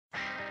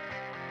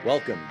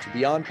Welcome to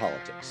Beyond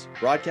Politics,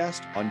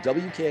 broadcast on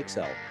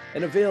WKXL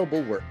and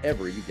available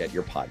wherever you get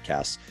your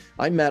podcasts.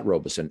 I'm Matt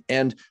Robeson,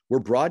 and we're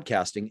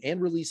broadcasting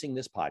and releasing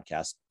this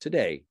podcast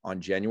today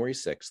on January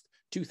 6th,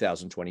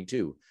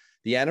 2022,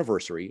 the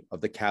anniversary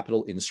of the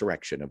Capitol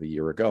insurrection of a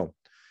year ago.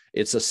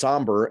 It's a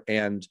somber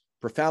and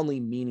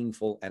profoundly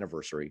meaningful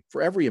anniversary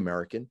for every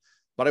American,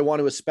 but I want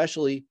to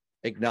especially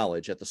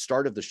acknowledge at the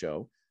start of the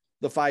show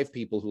the 5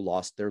 people who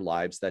lost their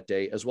lives that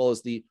day, as well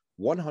as the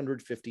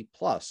 150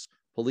 plus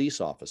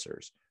police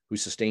officers who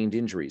sustained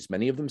injuries,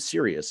 many of them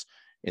serious,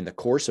 in the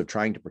course of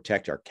trying to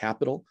protect our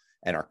capital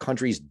and our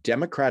country's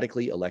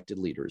democratically elected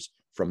leaders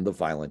from the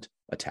violent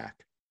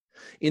attack.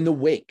 In the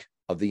wake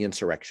of the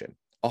insurrection,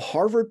 a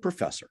Harvard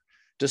professor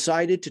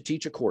decided to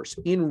teach a course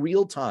in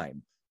real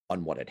time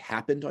on what had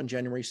happened on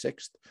January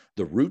 6th,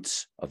 the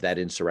roots of that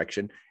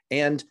insurrection,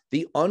 and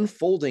the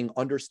unfolding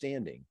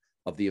understanding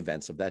of the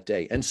events of that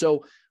day. And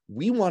so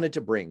we wanted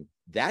to bring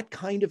that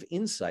kind of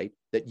insight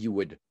that you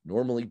would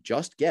normally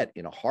just get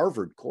in a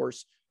Harvard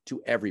course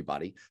to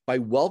everybody by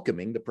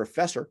welcoming the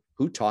professor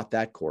who taught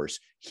that course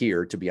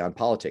here to Beyond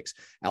Politics.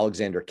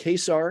 Alexander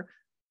Kaczor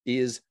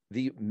is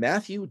the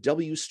Matthew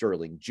W.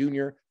 Sterling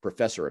Jr.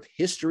 Professor of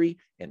History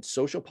and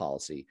Social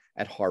Policy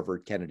at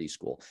Harvard Kennedy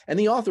School, and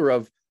the author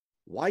of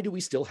Why Do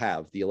We Still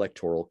Have the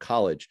Electoral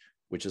College?,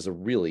 which is a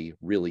really,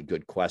 really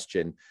good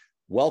question.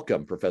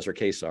 Welcome, Professor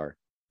Kaczor,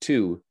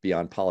 to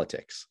Beyond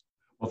Politics.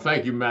 Well,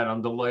 thank you, Matt.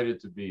 I'm delighted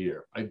to be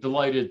here. I'm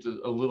delighted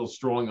a little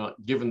strong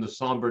given the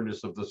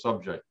somberness of the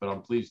subject, but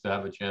I'm pleased to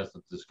have a chance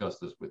to discuss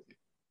this with you.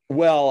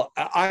 Well,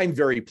 I'm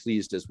very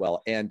pleased as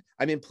well. And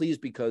I'm pleased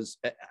because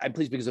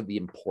of the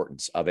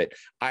importance of it.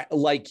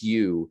 Like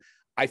you,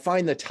 I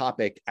find the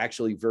topic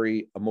actually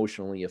very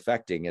emotionally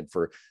affecting. And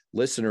for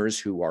listeners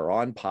who are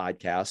on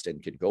podcast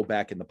and can go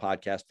back in the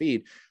podcast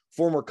feed,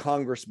 former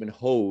Congressman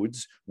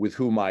Hodes, with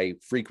whom I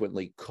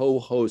frequently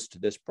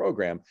co-host this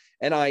program,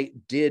 and I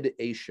did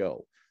a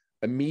show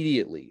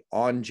immediately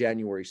on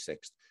January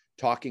 6th,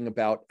 talking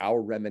about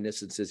our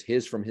reminiscences,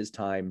 his from his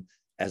time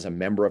as a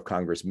member of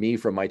Congress, me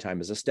from my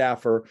time as a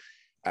staffer,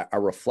 our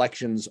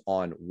reflections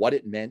on what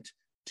it meant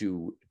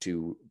to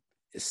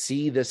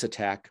see this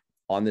attack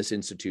on this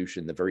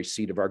institution, the very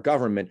seat of our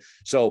government.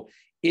 So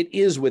it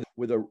is with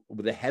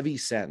a heavy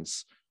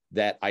sense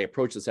that I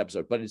approach this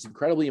episode, but it's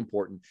incredibly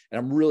important, and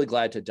I'm really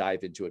glad to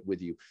dive into it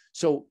with you.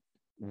 So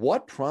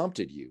what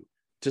prompted you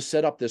to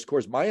set up this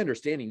course? My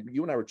understanding,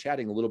 you and I were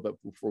chatting a little bit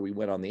before we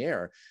went on the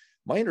air.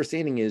 My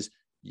understanding is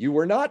you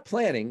were not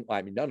planning,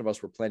 none of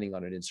us were planning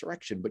on an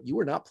insurrection, but you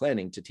were not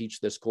planning to teach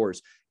this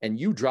course, and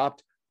you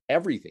dropped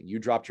everything. You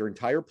dropped your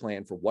entire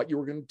plan for what you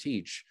were going to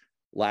teach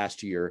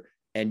last year,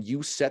 and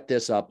you set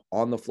this up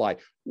on the fly.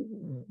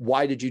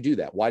 Why did you do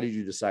that? Why did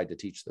you decide to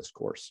teach this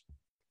course?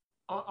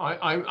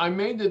 I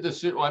made the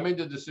decision. I made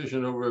the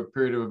decision over a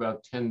period of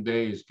about 10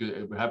 days.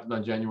 It happened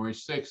on January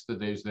 6th, the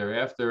days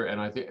thereafter. And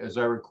I think, as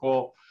I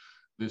recall,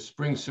 the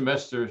spring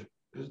semester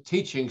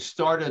teaching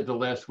started the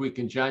last week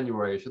in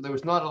January. So there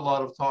was not a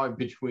lot of time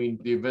between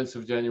the events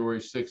of January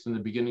 6th and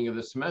the beginning of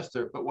the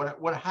semester. But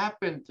what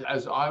happened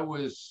as I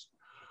was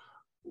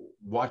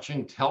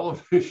watching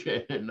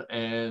television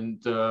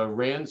and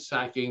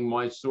ransacking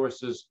my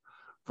sources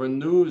for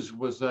news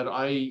was that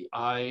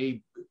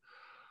I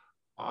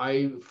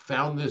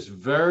found this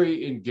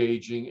very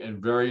engaging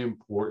and very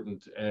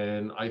important.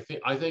 And I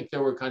think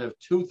there were kind of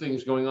 2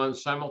 things going on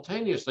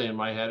simultaneously in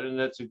my head, and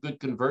that's a good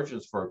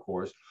convergence for a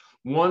course.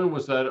 One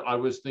was that I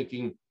was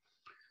thinking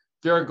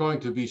there are going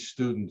to be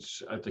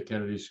students at the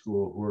Kennedy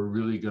School who are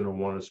really going to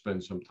want to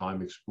spend some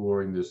time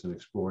exploring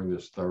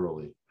this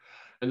thoroughly.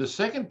 And the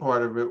second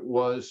part of it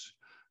was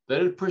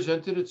that it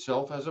presented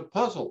itself as a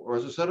puzzle, or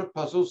as a set of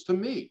puzzles to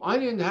me. I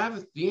didn't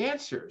have the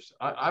answers.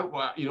 I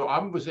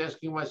was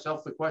asking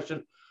myself the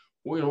question,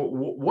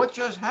 what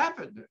just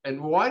happened,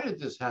 and why did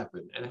this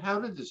happen, and how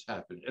did this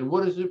happen, and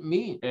what does it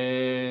mean?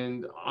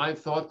 And I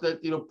thought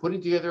that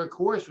putting together a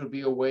course would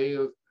be a way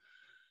of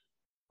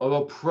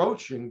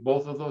approaching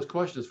both of those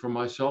questions for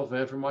myself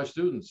and for my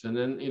students. And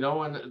then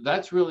and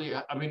that's really,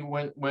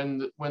 when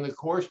the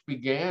course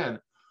began,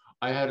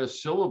 I had a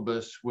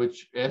syllabus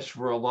which asked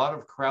for a lot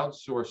of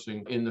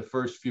crowdsourcing in the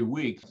first few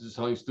weeks,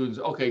 telling students,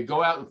 okay,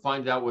 go out and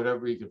find out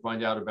whatever you can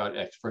find out about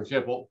X. For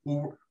example,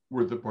 who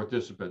were the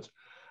participants?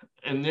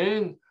 And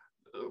then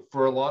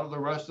for a lot of the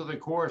rest of the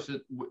course,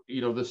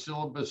 the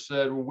syllabus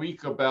said a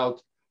week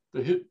about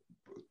the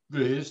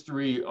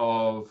history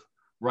of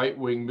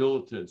right-wing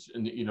militants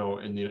in the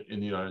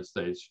United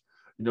States,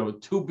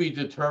 to be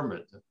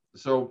determined.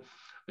 So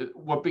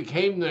what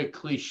became the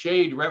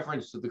cliched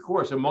reference to the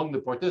course among the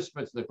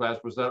participants in the class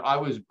was that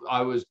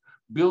I was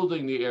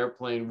building the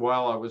airplane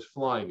while I was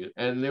flying it.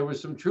 And there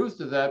was some truth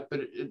to that,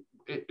 but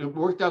it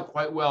worked out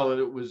quite well.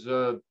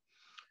 And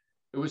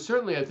it was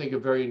certainly, I think, a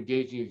very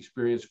engaging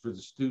experience for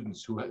the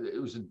students.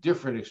 It was a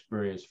different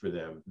experience for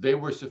them. They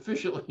were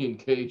sufficiently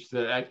engaged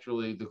that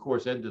actually the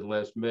course ended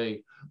last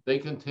May. They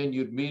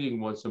continued meeting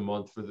once a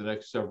month for the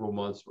next several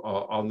months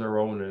on their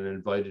own and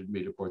invited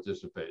me to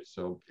participate.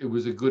 So it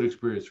was a good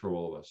experience for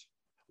all of us.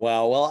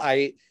 Wow. Well,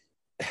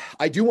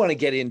 I do want to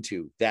get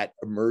into that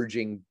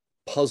emerging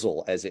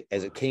puzzle as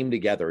it came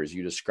together, as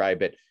you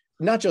describe it,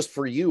 not just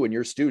for you and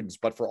your students,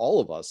 but for all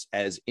of us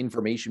as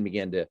information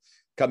began to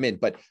come in.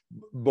 But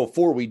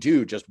before we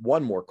do, just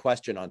one more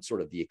question on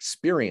sort of the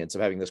experience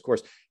of having this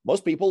course.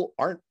 Most people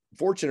aren't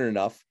fortunate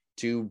enough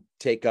to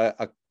take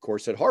a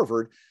course at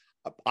Harvard.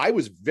 I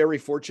was very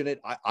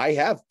fortunate. I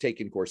have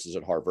taken courses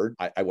at Harvard.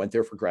 I went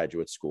there for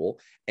graduate school,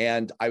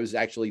 and I was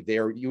actually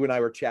there. You and I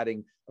were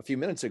chatting a few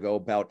minutes ago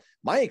about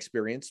my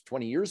experience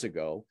 20 years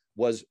ago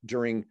was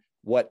during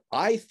what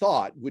I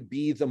thought would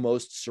be the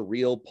most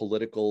surreal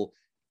political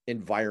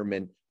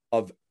environment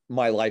of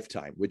my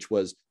lifetime, which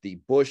was the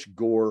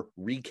Bush-Gore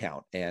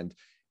recount. And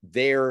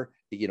there,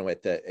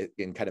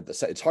 in kind of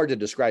it's hard to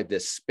describe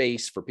this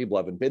space for people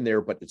who haven't been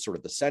there, but it's sort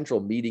of the central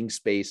meeting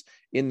space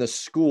in the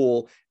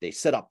school. They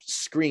set up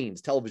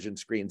screens, television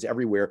screens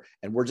everywhere,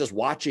 and we're just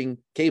watching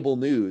cable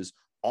news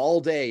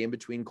all day in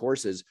between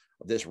courses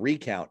of this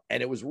recount.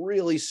 And it was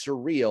really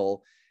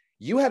surreal.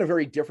 You had a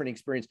very different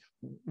experience.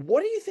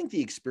 What do you think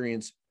the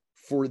experience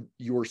for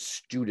your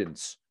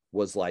students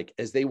was like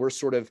as they were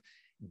sort of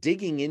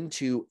digging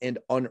into and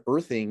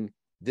unearthing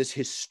this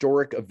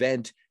historic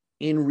event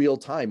in real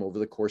time over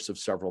the course of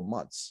several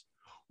months?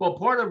 Well,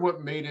 part of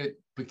what made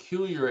it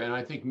peculiar, and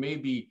I think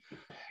maybe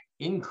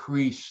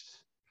increased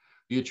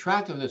the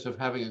attractiveness of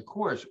having a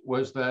course,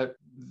 was that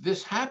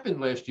this happened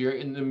last year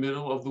in the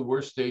middle of the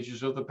worst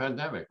stages of the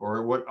pandemic,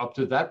 or what up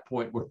to that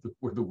point were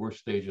the worst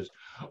stages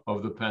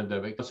of the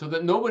pandemic, so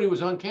that nobody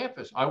was on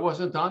campus. I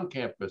wasn't on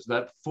campus.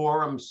 That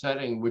forum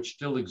setting, which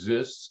still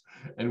exists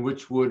and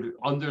which would,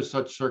 under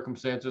such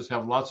circumstances,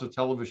 have lots of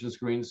television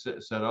screens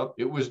set up,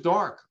 it was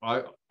dark.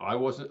 I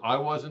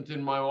wasn't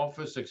in my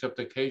office except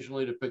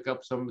occasionally to pick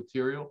up some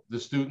material. The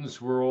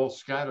students were all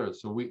scattered,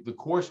 so the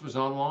course was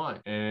online,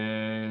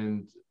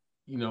 and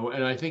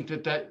and I think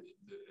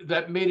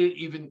that made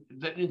it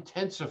that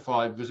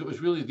intensified, because it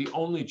was really the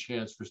only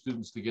chance for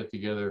students to get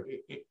together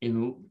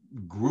in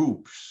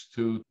groups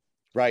to.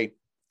 Right.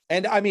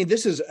 And I mean,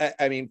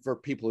 for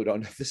people who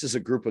don't know, this is a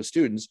group of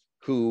students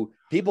who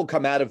people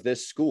come out of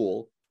this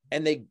school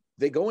and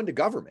they go into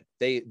government.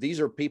 These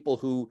are people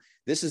who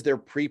this is their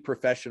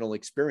pre-professional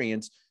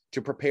experience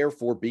to prepare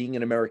for being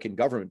in American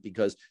government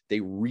because they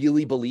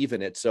really believe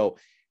in it. So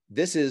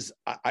this is,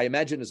 I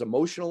imagine, as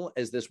emotional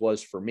as this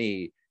was for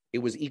me, it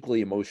was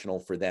equally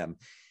emotional for them.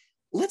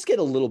 Let's get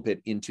a little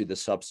bit into the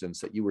substance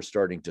that you were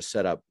starting to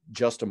set up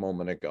just a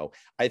moment ago.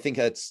 I think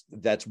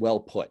that's well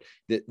put.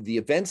 The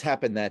events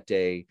happened that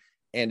day,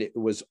 and it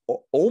was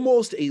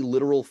almost a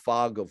literal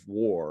fog of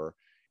war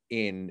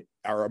in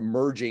our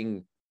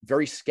emerging,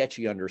 very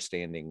sketchy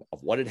understanding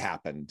of what had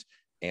happened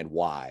and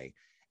why.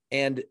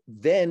 And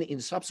then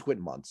in subsequent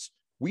months,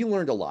 we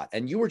learned a lot.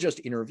 And you were just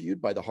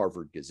interviewed by the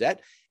Harvard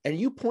Gazette, and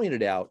you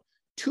pointed out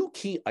two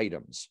key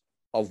items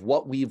of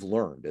what we've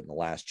learned in the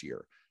last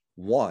year.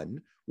 One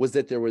was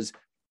that there was,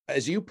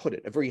 as you put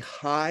it, a very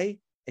high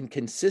and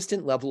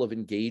consistent level of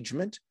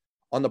engagement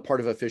on the part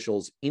of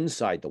officials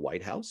inside the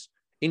White House,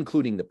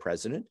 including the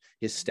president,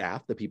 his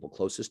staff, the people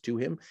closest to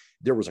him.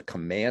 There was a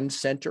command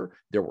center.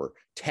 There were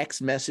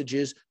text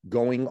messages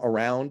going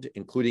around,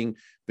 including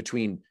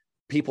between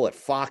people at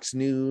Fox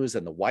News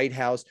and the White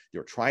House. They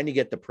were trying to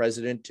get the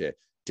president to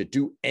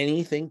do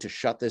anything to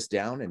shut this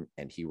down,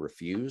 and he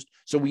refused.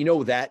 So we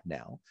know that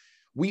now.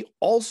 We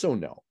also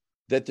know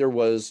that there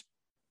was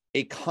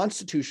a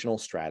constitutional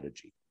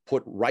strategy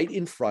put right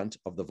in front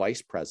of the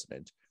vice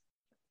president,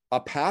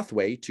 a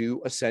pathway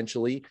to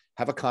essentially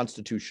have a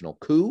constitutional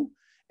coup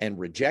and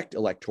reject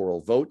electoral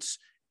votes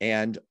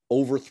and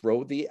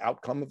overthrow the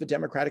outcome of a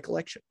democratic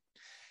election.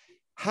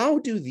 How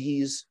do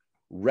these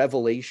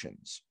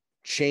revelations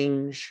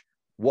change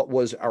what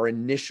was our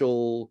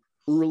initial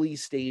early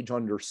stage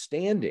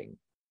understanding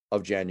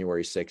of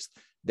January 6th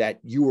that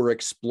you were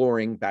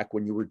exploring back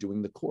when you were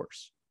doing the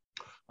course?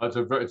 It's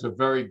a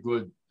very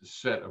good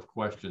set of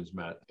questions,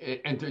 Matt.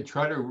 And to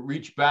try to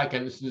reach back,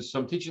 and so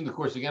I'm teaching the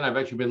course again, I've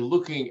actually been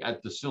looking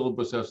at the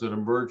syllabus as it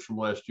emerged from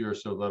last year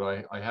so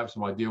that I have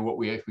some idea what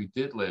we actually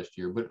did last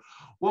year. But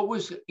what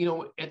was,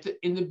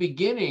 in the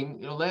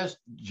beginning, last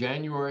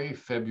January,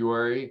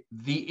 February,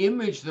 the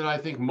image that I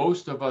think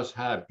most of us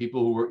had,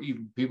 people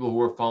who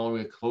were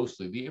following it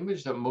closely, the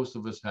image that most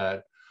of us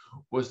had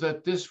was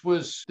that this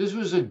was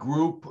a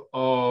group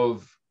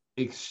of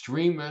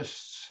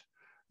extremists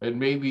and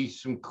maybe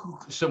some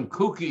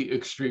kooky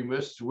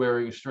extremists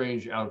wearing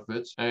strange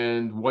outfits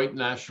and white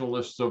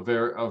nationalists of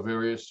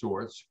various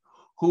sorts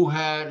who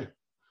had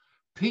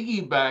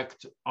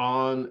piggybacked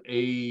on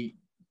a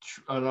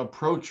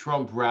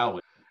pro-Trump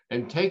rally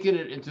and taken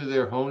it into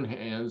their own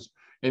hands,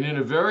 and in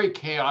a very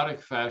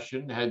chaotic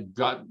fashion had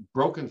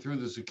broken through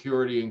the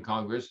security in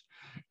Congress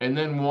and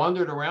then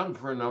wandered around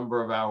for a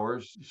number of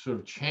hours, sort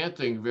of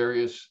chanting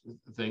various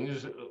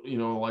things,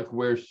 like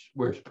where's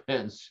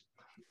Pence?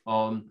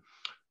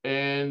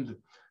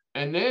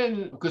 And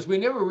then, because we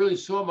never really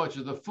saw much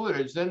of the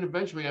footage, then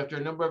eventually after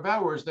a number of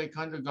hours, they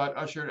kind of got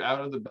ushered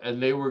out of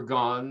and they were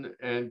gone,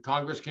 and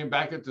Congress came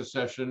back into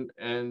session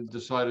and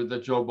decided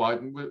that Joe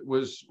Biden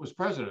was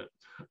president.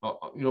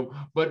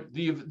 But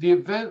the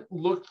event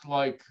looked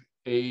like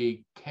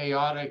a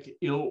chaotic,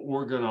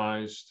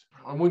 ill-organized.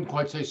 I wouldn't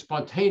quite say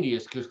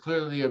spontaneous, because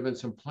clearly there had been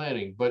some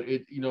planning, but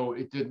it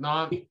did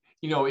not,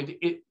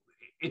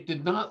 it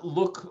did not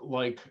look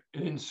like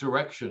an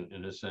insurrection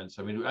in a sense.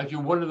 I mean,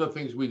 actually, one of the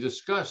things we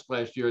discussed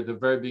last year at the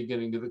very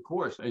beginning of the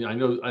course, and I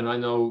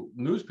know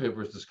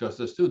newspapers discussed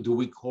this too. Do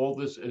we call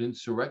this an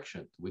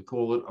insurrection? Do we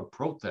call it a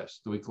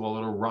protest? Do we call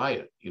it a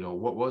riot?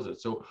 What was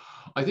it? So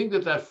I think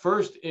that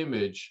first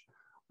image,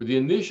 or the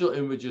initial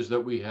images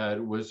that we had,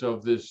 was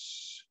of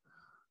this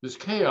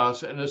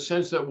chaos, and a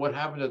sense that what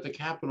happened at the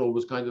Capitol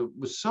was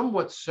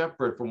somewhat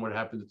separate from what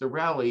happened at the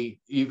rally,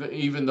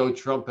 even though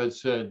Trump had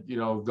said,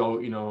 go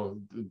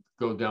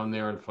down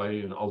there and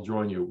fight and I'll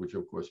join you, which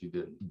of course he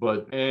didn't.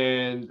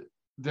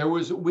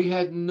 We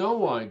had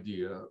no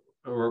idea,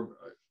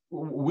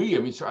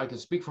 I can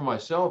speak for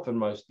myself and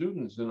my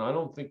students, and I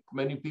don't think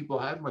many people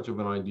had much of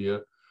an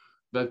idea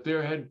that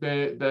there had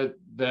been,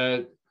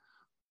 that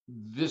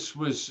this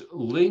was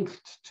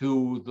linked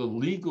to the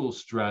legal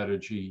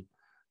strategy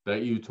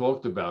that you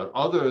talked about,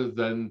 other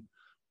than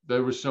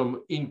there was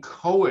some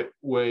inchoate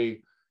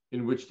way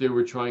in which they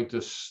were trying to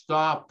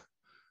stop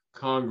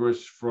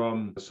Congress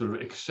from sort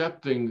of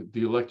accepting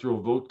the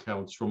electoral vote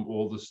counts from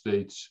all the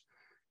states,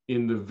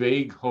 in the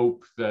vague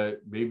hope that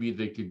maybe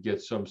they could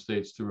get some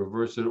states to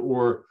reverse it,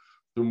 or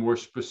the more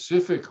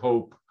specific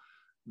hope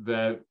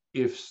that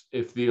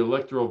if the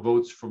electoral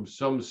votes from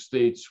some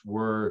states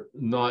were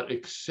not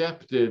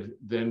accepted,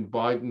 then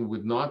Biden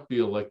would not be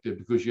elected,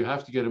 because you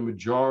have to get a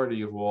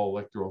majority of all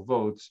electoral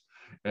votes,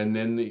 and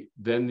then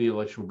the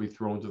election will be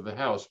thrown to the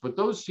House. But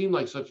those seem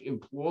like such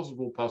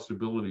implausible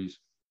possibilities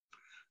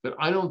that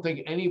I don't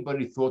think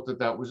anybody thought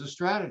that was a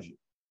strategy.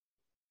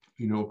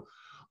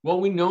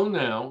 Well, we know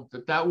now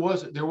that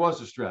there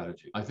was a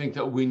strategy. I think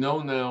that we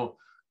know now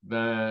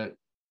that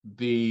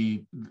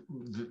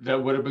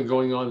that would have been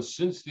going on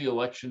since the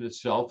election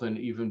itself, and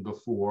even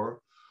before,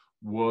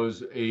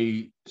 was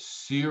a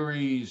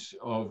series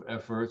of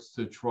efforts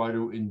to try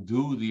to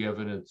undo the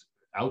evident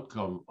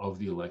outcome of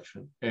the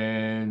election,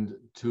 and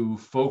to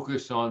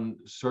focus on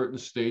certain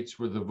states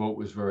where the vote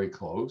was very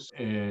close.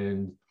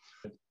 And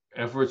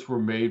efforts were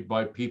made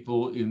by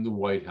people in the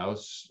White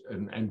House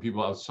and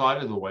people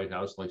outside of the White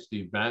House, like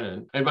Steve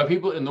Bannon. And by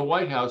people in the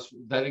White House,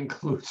 that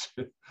includes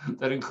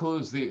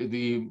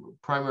the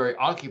primary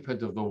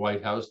occupant of the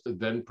White House, the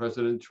then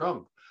President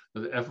Trump.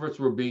 The efforts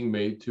were being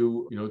made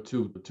to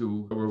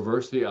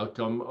reverse the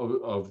outcome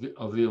of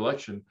the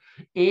election,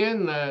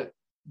 and that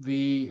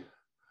the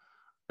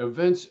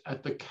events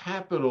at the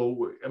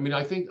Capitol. I mean,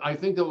 I think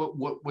that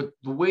what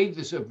the way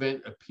this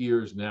event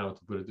appears now,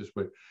 to put it this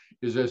way,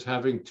 is as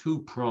having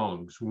two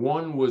prongs.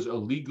 One was a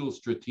legal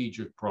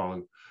strategic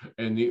prong,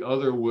 and the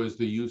other was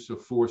the use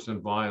of force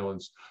and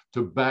violence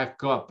to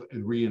back up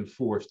and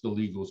reinforce the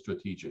legal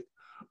strategic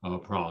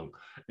prong.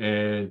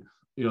 And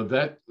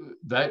that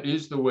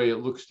is the way it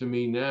looks to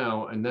me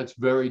now, and that's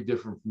very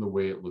different from the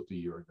way it looked a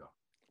year ago.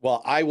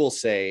 Well, I will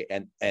say,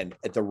 and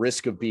at the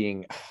risk of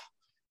being,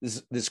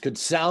 this could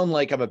sound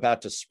like I'm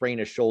about to sprain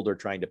a shoulder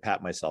trying to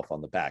pat myself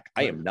on the back.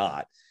 I am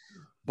not.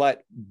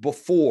 But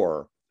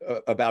before,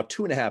 about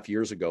 2.5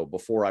 years ago,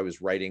 before I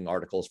was writing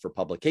articles for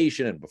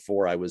publication and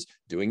before I was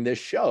doing this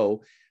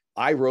show,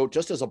 I wrote,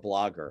 just as a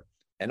blogger,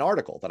 an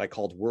article that I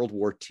called World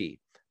War T.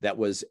 That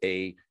was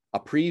a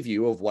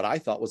preview of what I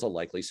thought was a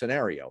likely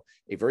scenario,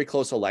 a very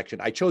close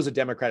election. I chose a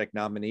Democratic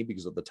nominee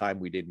because at the time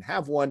we didn't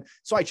have one.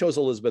 So I chose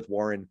Elizabeth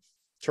Warren,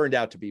 turned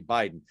out to be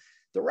Biden.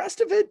 The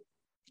rest of it,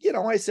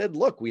 I said,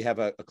 look, we have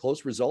a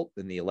close result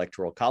in the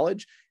Electoral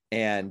College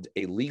and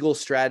a legal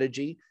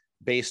strategy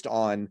based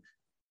on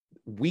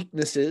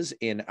weaknesses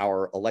in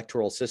our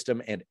electoral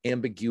system and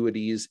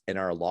ambiguities in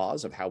our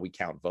laws of how we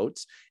count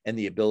votes, and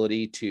the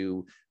ability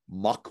to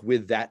muck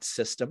with that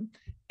system,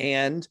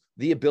 and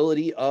the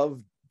ability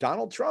of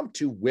Donald Trump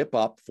to whip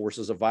up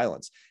forces of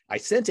violence. I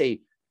sent a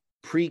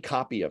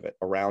pre-copy of it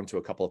around to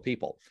a couple of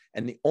people,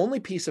 and the only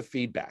piece of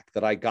feedback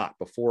that I got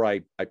before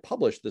I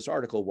published this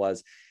article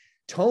was,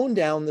 tone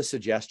down the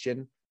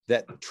suggestion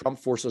that Trump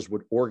forces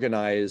would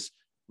organize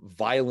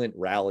violent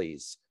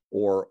rallies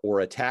or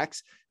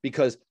attacks,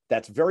 because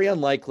that's very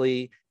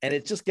unlikely, and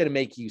it's just going to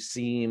make you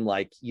seem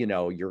like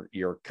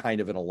you're kind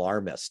of an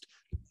alarmist.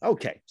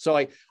 Okay,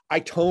 so I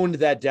toned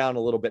that down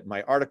a little bit in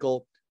my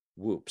article.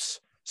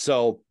 Whoops.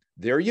 So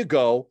there you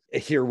go.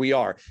 Here we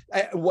are.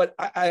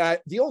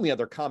 The only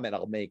other comment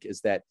I'll make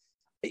is that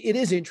it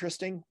is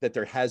interesting that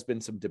there has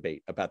been some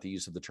debate about the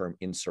use of the term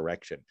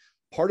insurrection.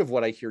 Part of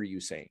what I hear you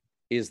saying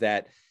is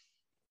that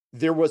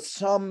there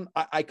was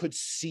I could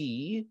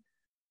see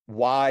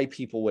why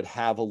people would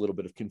have a little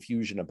bit of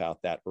confusion about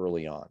that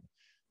early on.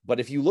 But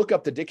if you look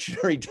up the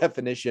dictionary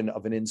definition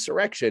of an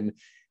insurrection,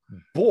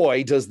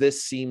 boy, does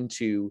this seem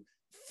to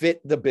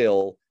fit the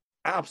bill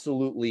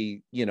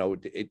absolutely,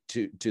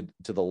 to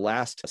the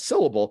last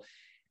syllable.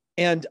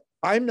 And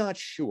I'm not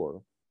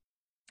sure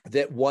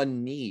that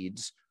one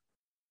needs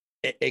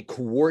a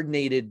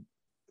coordinated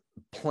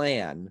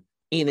plan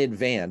in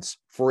advance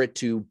for it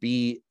to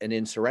be an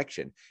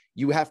insurrection.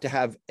 you have to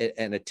have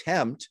an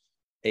attempt,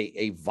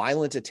 a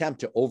violent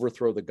attempt to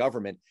overthrow the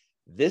government.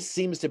 This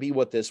seems to be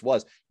what this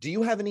was. Do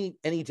you have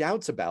any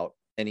doubts about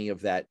any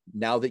of that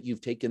now that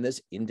you've taken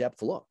this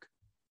in-depth look?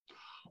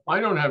 I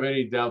don't have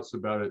any doubts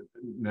about it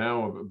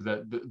now.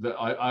 That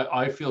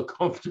I feel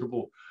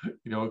comfortable,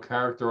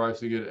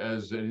 characterizing it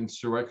as an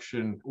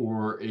insurrection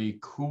or a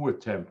coup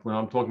attempt when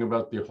I'm talking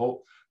about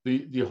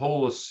the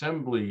whole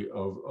assembly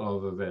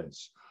of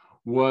events.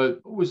 What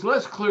was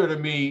less clear to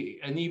me,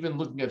 and even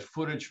looking at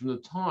footage from the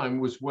time,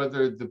 was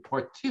whether the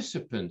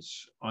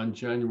participants on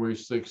January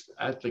 6th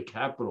at the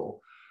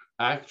Capitol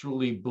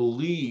actually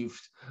believed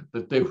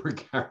that they were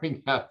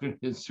carrying out an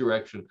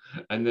insurrection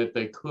and that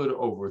they could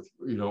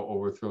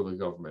overthrow the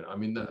government. I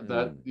mean,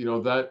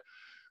 that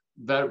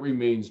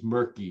remains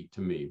murky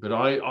to me. But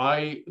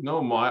I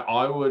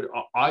would,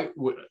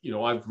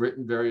 I've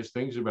written various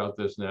things about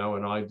this now,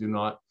 and I do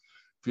not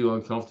feel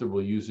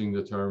uncomfortable using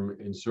the term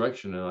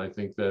insurrection. And I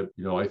think that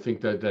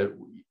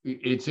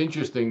it's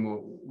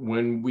interesting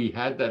when we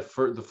had the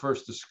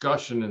first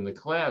discussion in the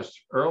class,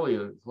 early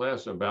in the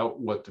class, about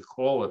what to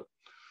call it.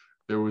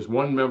 There was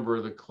one member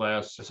of the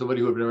class,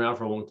 somebody who had been around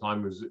for a long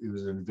time. He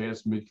was an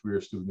advanced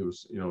mid-career student. Who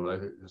was,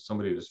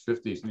 somebody in his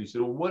 50s. And he said,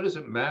 well, what does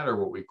it matter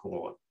what we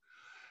call it?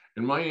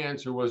 And my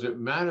answer was, it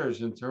matters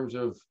in terms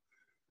of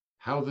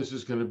how this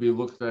is going to be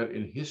looked at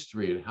in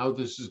history and how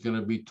this is going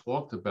to be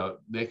talked about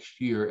next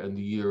year and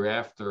the year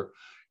after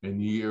and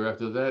the year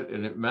after that.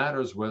 And it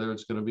matters whether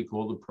it's going to be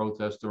called a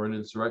protest or an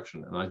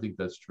insurrection. And I think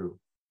that's true.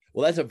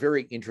 Well, that's a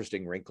very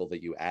interesting wrinkle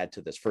that you add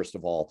to this. First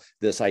of all,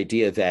 this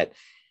idea that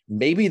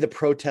maybe the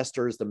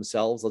protesters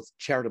themselves, let's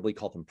charitably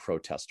call them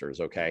protesters,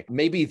 okay?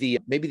 Maybe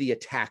the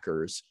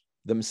attackers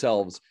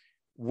themselves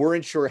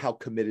weren't sure how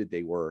committed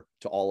they were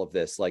to all of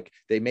this. Like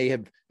they may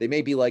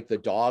be like the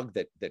dog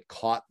that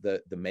caught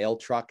the mail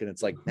truck, and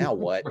it's like, now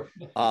what?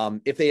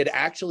 If they had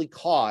actually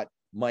caught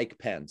Mike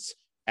Pence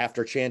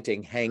after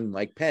chanting "Hang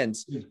Mike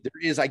Pence," there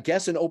is, I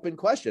guess, an open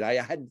question. I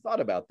hadn't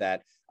thought about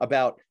that,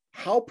 about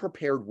how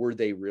prepared were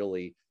they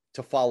really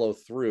to follow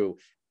through.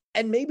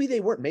 And maybe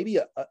they weren't. Maybe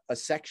a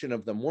section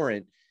of them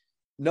weren't.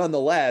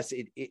 Nonetheless,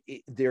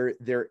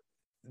 the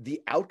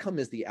outcome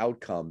is the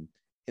outcome,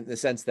 in the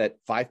sense that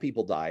 5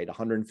 people died,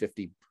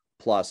 150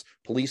 plus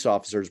police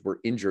officers were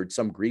injured,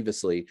 some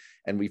grievously,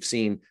 and we've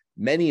seen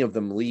many of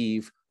them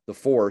leave the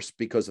force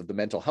because of the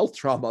mental health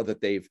trauma that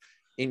they've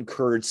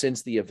incurred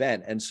since the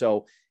event. And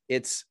so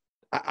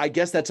I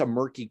guess that's a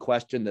murky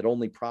question that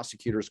only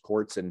prosecutors,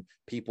 courts, and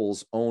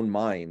people's own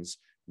minds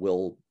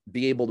will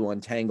be able to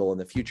untangle in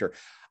the future.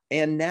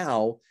 And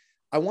now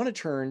I want to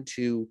turn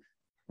to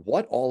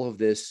what all of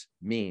this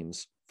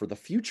means for the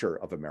future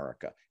of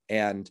America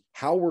and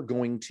how we're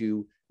going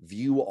to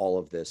view all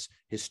of this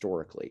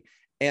historically.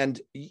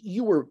 And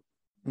you were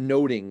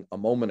noting a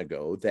moment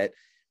ago that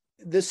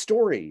the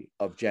story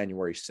of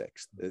January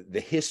 6th,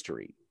 the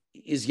history,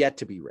 is yet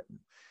to be written.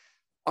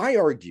 I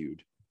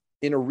argued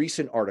in a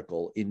recent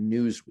article in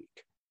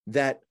Newsweek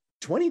that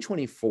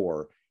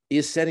 2024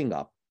 is setting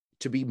up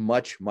to be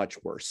much,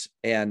 much worse.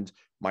 And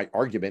my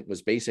argument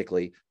was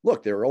basically,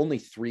 look, there are only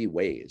 3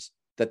 ways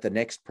that the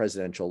next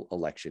presidential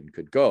election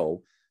could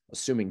go,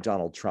 assuming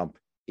Donald Trump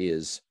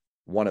is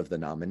one of the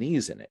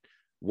nominees in it.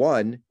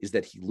 One is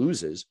that he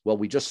loses. Well,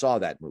 we just saw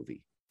that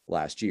movie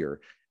last year,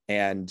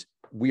 and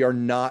we are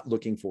not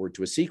looking forward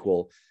to a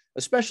sequel,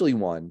 especially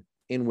one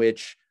in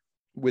which,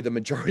 with a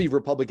majority of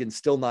Republicans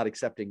still not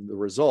accepting the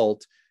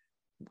result,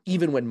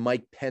 even when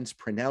Mike Pence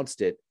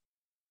pronounced it,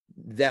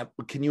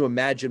 can you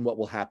imagine what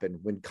will happen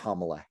when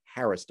Kamala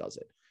Harris does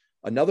it?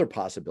 Another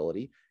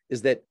possibility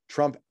is that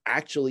Trump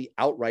actually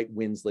outright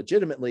wins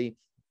legitimately.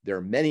 There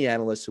are many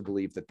analysts who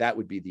believe that that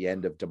would be the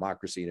end of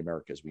democracy in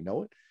America as we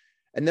know it.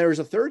 And there is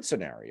a third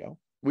scenario,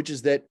 which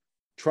is that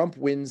Trump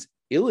wins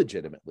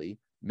illegitimately,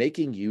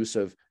 making use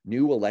of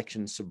new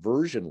election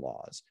subversion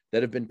laws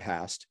that have been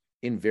passed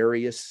in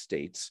various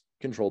states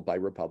controlled by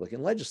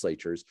Republican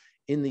legislatures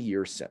in the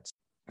years since.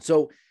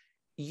 So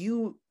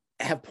you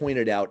have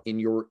pointed out in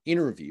your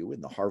interview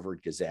in the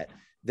Harvard Gazette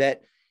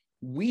that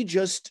we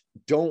just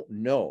don't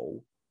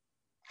know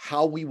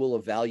how we will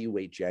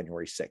evaluate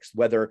January 6th,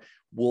 whether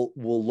we'll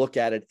look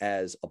at it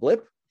as a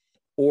blip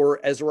or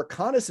as a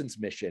reconnaissance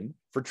mission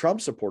for Trump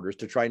supporters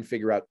to try and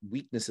figure out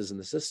weaknesses in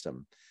the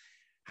system.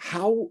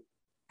 How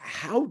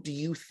do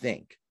you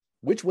think,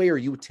 which way are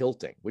you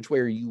tilting? Which way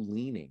are you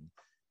leaning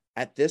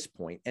at this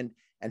point? And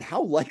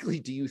how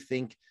likely do you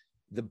think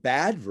the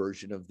bad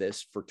version of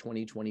this for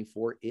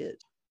 2024 is?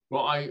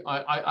 Well,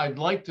 I'd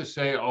like to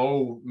say,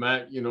 oh,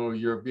 Matt,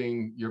 you're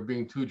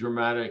being too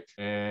dramatic,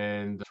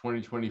 and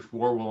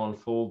 2024 will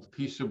unfold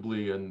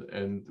peaceably,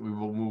 and we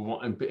will move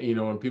on, and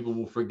people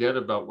will forget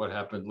about what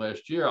happened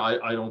last year.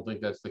 I don't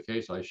think that's the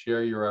case. I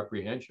share your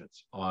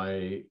apprehensions.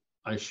 I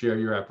share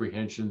your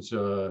apprehensions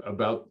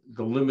about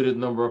the limited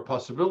number of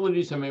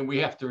possibilities. I mean, we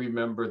have to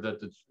remember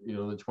that the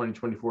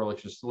 2024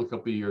 election is still a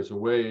couple of years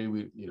away.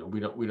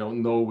 We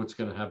don't know what's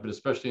going to happen,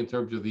 especially in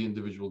terms of the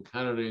individual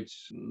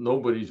candidates.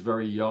 Nobody's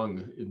very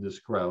young in this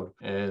crowd,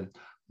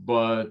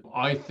 But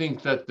I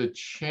think that the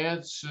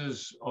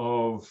chances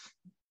of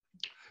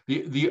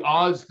the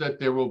odds that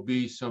there will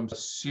be some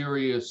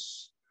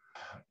serious,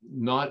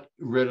 not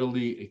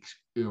readily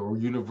or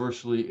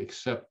universally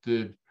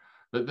accepted,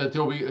 that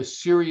there will be a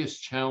serious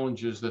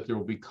challenges, that there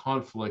will be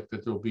conflict,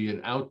 that there will be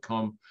an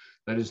outcome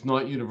that is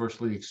not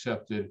universally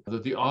accepted,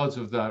 that the odds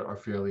of that are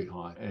fairly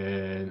high.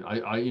 And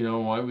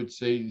I would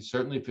say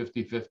certainly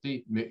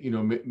 50-50,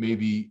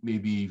 maybe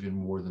even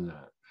more than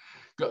that.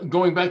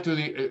 Going back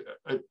to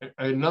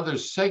another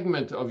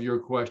segment of your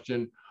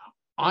question,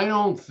 I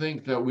don't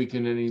think that we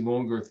can any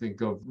longer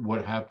think of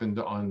what happened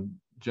on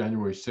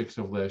January 6th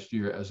of last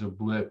year as a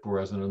blip or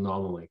as an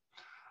anomaly.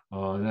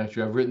 And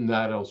actually, I've written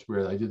that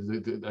elsewhere. I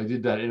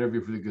did that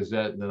interview for the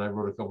Gazette, and then I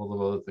wrote a couple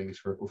of other things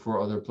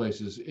for other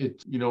places.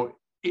 It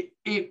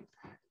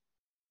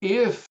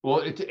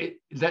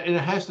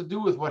has to do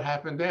with what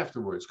happened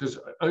afterwards, because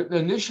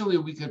initially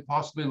we could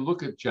possibly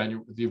look at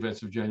the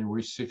events of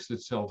January 6th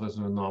itself as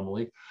an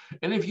anomaly,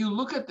 and if you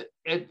look at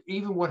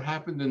even what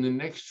happened in the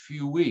next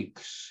few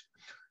weeks,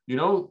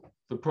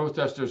 the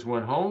protesters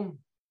went home.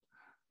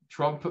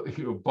 Trump,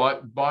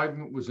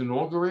 Biden was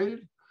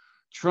inaugurated.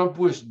 Trump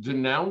was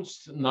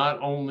denounced not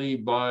only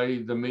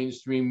by the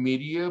mainstream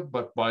media,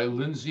 but by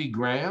Lindsey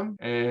Graham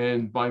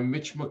and by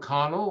Mitch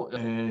McConnell,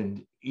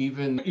 and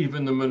even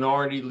the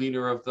minority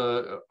leader of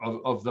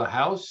the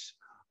House,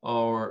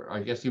 or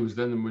I guess he was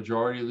then the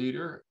majority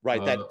leader.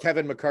 Right, that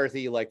Kevin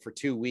McCarthy, like for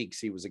 2 weeks,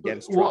 he was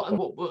against Trump.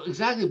 Well,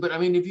 exactly. But I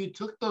mean, if you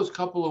took those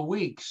couple of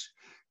weeks,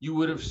 you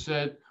would have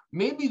said,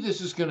 maybe this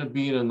is going to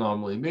be an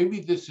anomaly. Maybe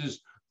this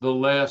is the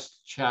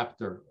last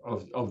chapter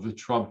of the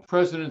Trump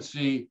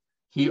presidency.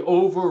 He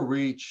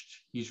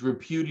overreached, he's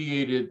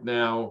repudiated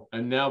now,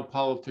 and now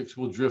politics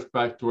will drift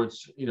back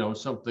towards,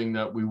 something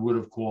that we would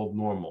have called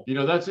normal.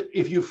 That's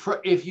if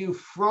you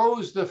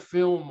froze the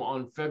film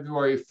on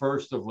February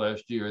 1st of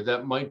last year,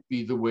 that might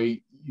be the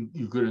way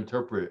you could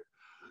interpret it.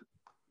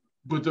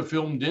 But the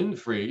film didn't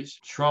freeze.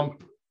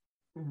 Trump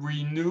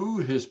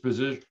renewed his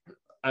position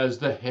as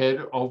the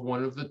head of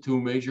one of the two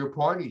major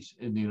parties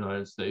in the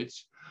United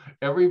States.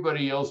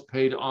 Everybody else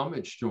paid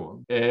homage to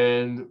him.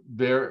 And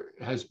there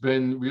has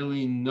been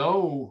really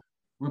no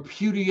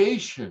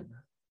repudiation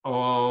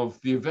of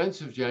the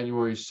events of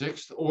January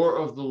 6th or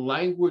of the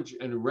language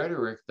and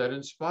rhetoric that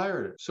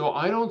inspired it. So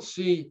I don't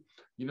see,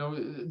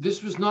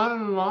 this was not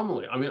an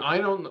anomaly. I mean, I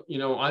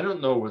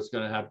don't know what's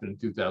going to happen in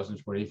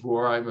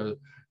 2024.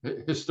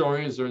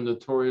 Historians are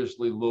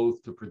notoriously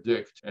loath to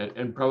predict,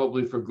 and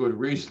probably for good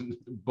reason.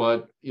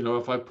 But,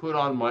 if I put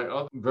on my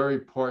other very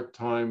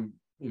part-time,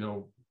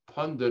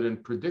 pundit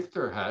and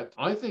predictor hat,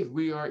 I think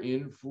we are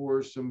in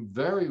for some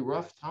very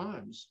rough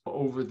times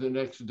over the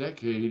next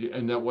decade,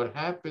 and that what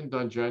happened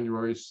on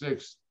January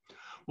 6th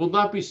will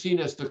not be seen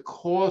as the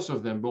cause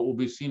of them, but will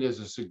be seen as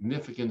a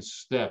significant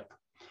step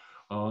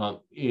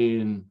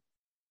in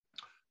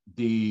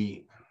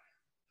the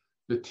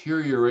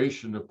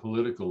deterioration of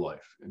political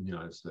life in the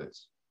United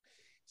States.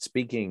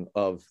 Speaking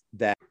of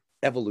that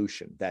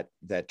evolution,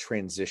 that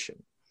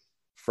transition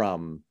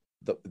from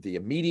the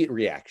immediate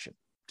reaction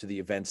to the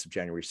events of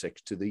January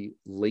 6th, to the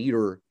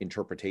later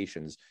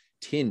interpretations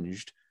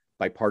tinged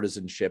by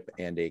partisanship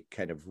and a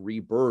kind of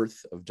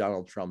rebirth of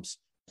Donald Trump's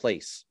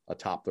place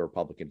atop the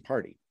Republican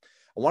Party.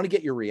 I want to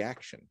get your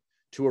reaction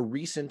to a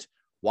recent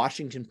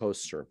Washington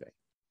Post survey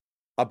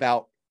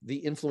about the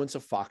influence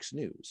of Fox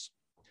News.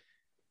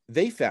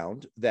 They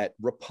found that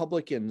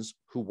Republicans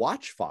who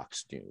watch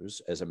Fox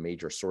News as a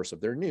major source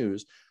of their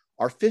news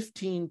are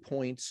 15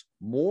 points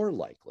more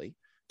likely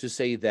to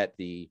say that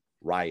the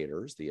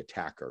rioters, the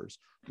attackers,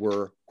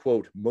 were,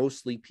 quote,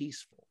 mostly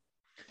peaceful.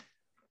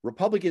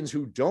 Republicans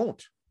who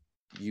don't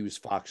use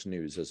Fox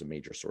News as a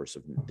major source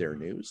of their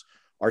news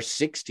are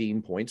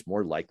 16 points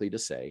more likely to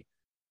say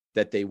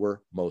that they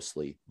were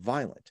mostly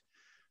violent.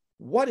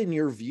 What, in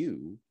your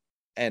view,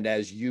 and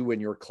as you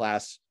and your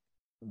class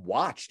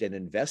watched and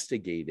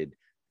investigated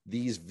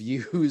these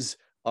views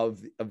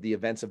of the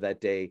events of that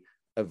day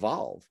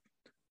evolve,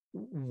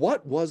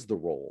 what was the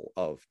role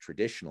of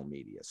traditional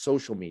media,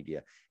 social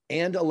media,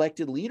 and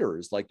elected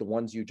leaders like the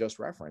ones you just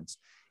referenced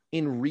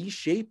in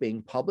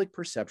reshaping public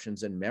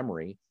perceptions and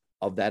memory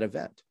of that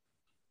event?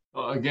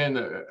 Again,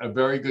 a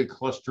very good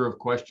cluster of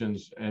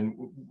questions. And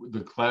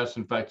the class,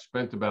 in fact,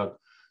 spent about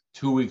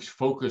 2 weeks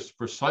focused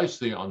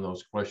precisely on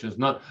those questions.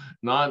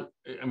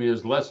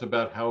 There's less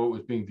about how it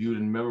was being viewed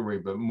in memory,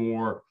 but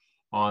more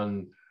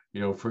on,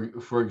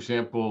 for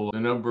example, the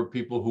number of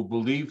people who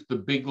believed the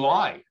big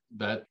lie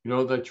that,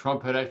 that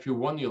Trump had actually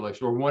won the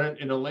election, or won it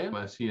in a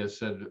landslide, as he has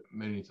said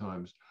many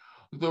times.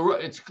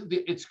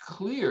 It's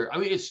clear. I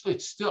mean,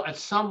 it's still at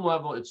some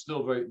level, it's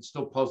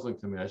still puzzling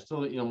to me. I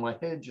still, my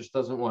head just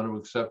doesn't want to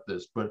accept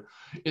this, but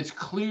it's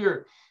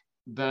clear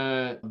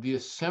that the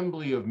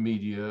assembly of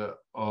media,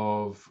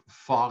 of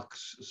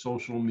Fox,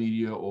 social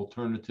media,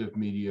 alternative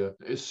media,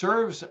 it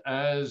serves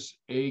as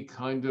a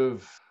kind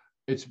of,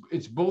 it's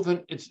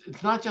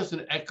not just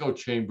an echo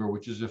chamber,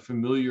 which is a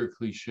familiar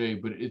cliche,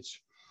 but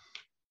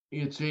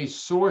it's a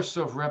source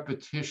of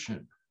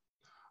repetition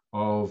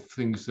of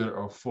things that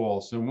are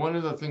false. And one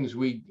of the things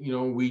we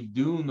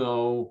do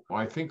know,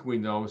 I think we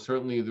know,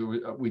 certainly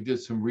we did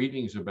some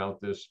readings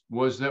about this,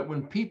 was that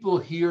when people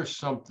hear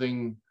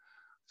something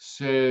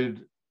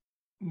said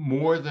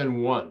more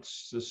than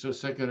once, the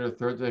second or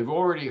third, they've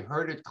already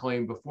heard it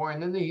claimed before,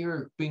 and then they hear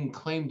it being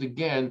claimed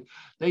again,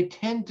 they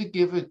tend to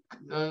give it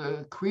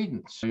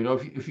credence.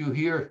 If you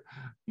hear,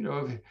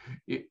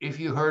 if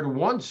you heard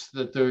once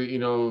that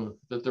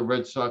the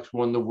Red Sox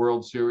won the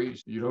World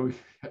Series,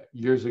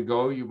 years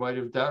ago, you might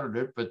have doubted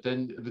it, but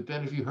then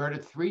if you heard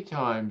it three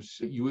times,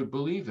 you would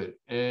believe it.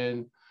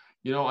 And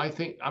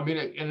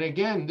and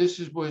again,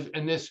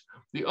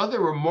 the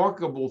other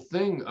remarkable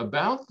thing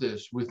about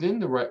this within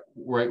the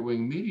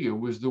right-wing media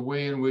was the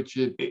way in which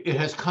they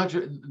have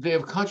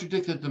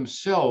contradicted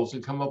themselves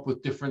and come up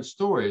with different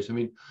stories. I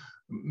mean,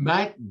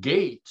 Matt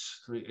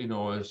Gaetz,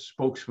 as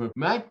spokesman,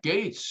 Matt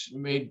Gaetz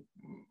made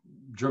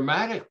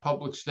dramatic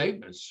public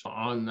statements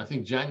on, I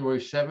think,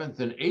 January 7th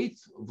and 8th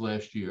of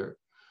last year,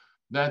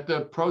 that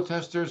the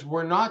protesters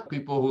were not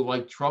people who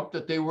liked Trump,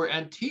 that they were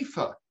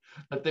Antifa,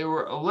 that they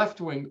were a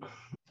left-wing.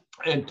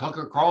 And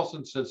Tucker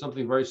Carlson said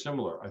something very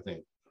similar, I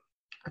think.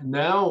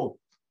 Now,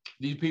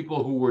 these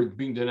people who were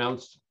being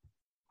denounced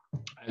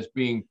as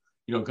being,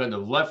 kind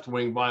of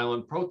left-wing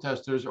violent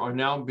protesters are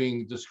now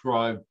being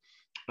described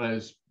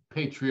as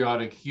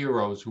patriotic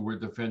heroes who were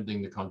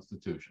defending the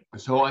Constitution.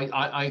 So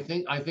I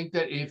think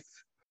that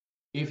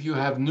if you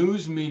have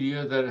news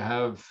media that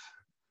have,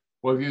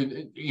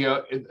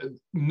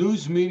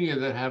 news media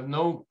that have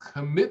no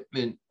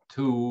commitment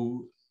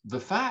to the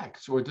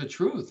facts or the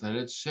truth, and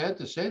it's sad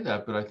to say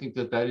that, but I think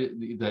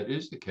that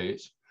is the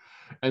case.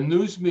 And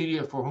news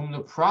media for whom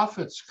the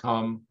profits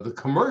come, the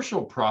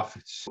commercial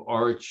profits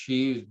are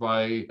achieved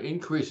by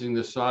increasing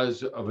the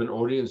size of an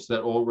audience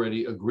that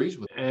already agrees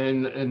with it.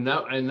 And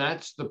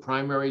that's the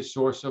primary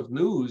source of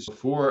news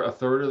for a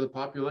third of the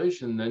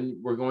population. Then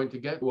we're going to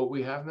get what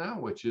we have now,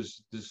 which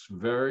is this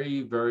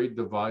very, very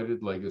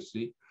divided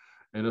legacy,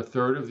 and a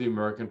third of the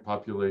American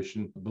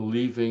population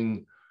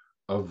believing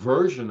a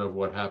version of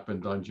what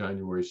happened on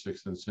January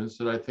 6th and since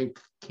that I think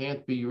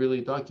can't be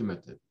really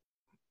documented.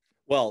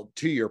 Well,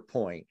 to your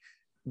point,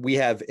 we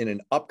have in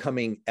an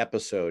upcoming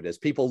episode, as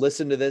people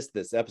listen to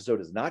this episode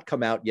has not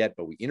come out yet,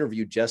 but we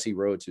interviewed Jesse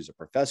Rhodes, who's a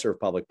professor of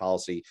public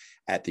policy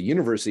at the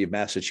University of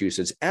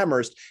Massachusetts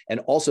Amherst,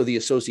 and also the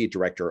associate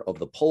director of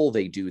the poll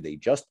they do. They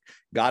just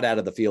got out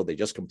of the field. They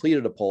just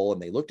completed a poll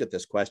and they looked at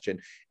this question,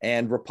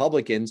 and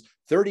Republicans,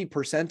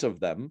 30% of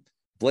them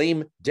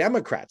blame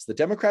Democrats, the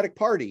Democratic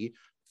Party,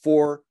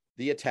 for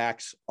the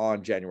attacks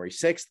on January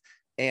 6th,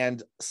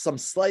 and some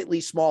slightly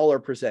smaller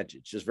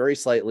percentage, just very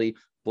slightly,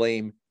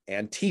 blame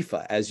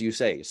Antifa, as you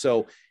say.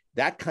 So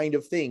that kind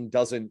of thing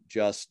doesn't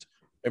just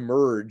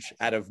emerge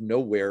out of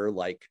nowhere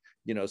like,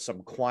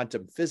 some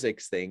quantum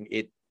physics thing.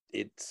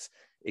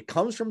 It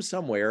comes from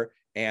somewhere,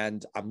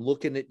 and I'm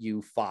looking at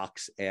you,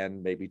 Fox,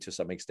 and maybe to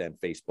some extent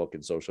Facebook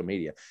and social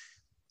media.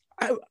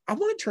 I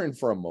want to turn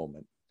for a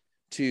moment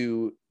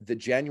to the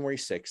January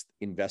 6th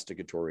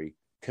investigatory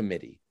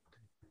committee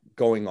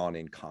going on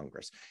in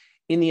Congress.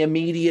 In the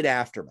immediate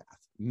aftermath,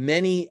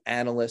 many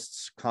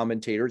analysts,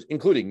 commentators,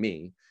 including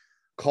me,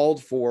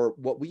 called for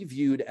what we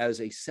viewed as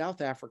a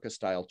South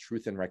Africa-style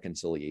Truth and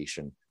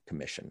Reconciliation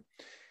Commission.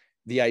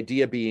 The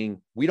idea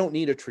being, we don't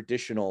need a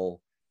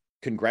traditional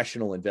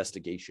congressional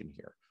investigation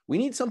here. We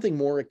need something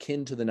more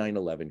akin to the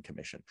 9/11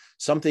 Commission,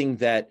 something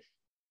that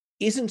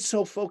isn't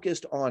so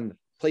focused on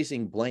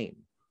placing blame,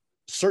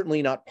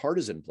 certainly not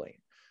partisan blame,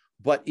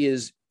 but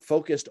is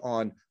focused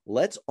on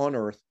let's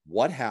unearth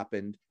what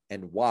happened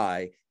and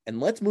why, and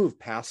let's move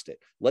past it.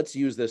 Let's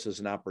use this as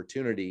an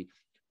opportunity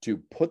to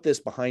put this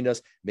behind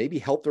us, maybe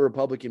help the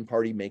Republican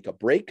Party make a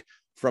break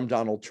from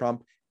Donald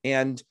Trump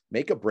and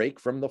make a break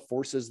from the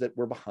forces that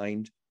were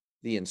behind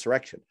the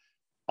insurrection.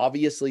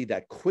 Obviously,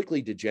 that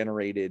quickly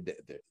degenerated.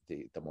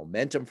 The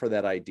momentum for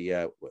that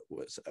idea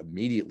was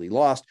immediately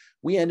lost.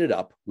 We ended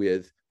up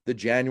with the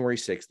January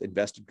 6th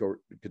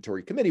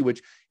Investigatory Committee,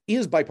 which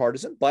is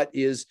bipartisan, but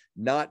is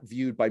not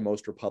viewed by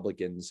most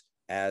Republicans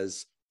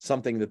as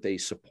something that they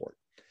support.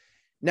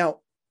 Now,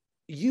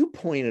 you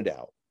pointed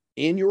out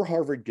in your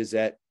Harvard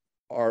Gazette,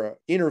 our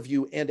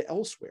interview and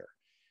elsewhere,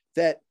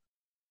 that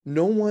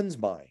no one's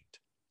mind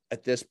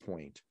at this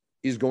point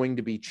is going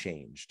to be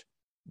changed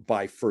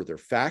by further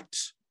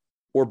facts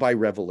or by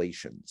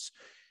revelations.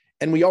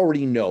 And we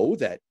already know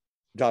that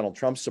Donald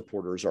Trump's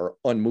supporters are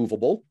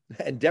unmovable,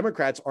 and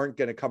Democrats aren't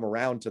going to come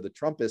around to the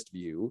Trumpist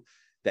view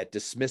that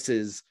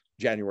dismisses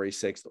January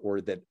 6th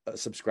or that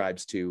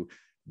subscribes to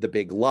the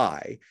big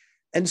lie.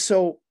 And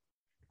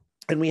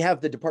we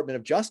have the Department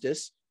of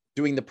Justice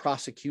doing the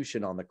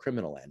prosecution on the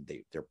criminal end.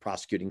 They're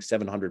prosecuting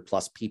 700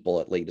 plus people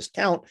at latest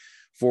count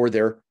for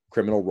their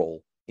criminal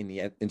role in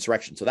the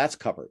insurrection. So that's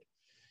covered.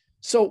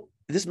 So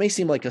this may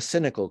seem like a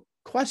cynical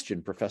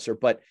question, Professor,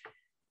 but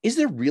is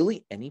there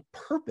really any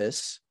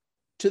purpose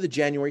to the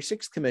January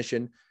 6th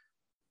Commission,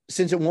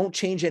 since it won't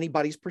change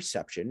anybody's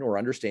perception or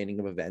understanding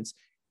of events?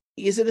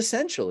 Is it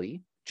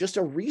essentially just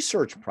a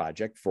research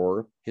project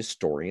for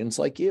historians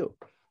like you?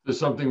 There's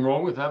something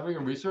wrong with having a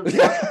research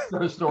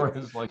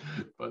historians like,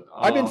 but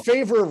I'm in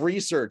favor of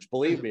research.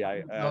 Believe me,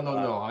 I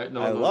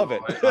love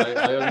it.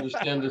 I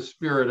understand the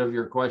spirit of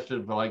your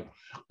question, but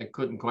I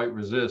couldn't quite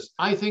resist.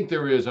 I think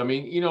there is. I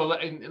mean,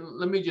 and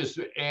let me just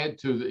add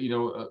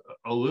to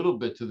a little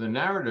bit to the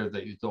narrative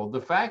that you told.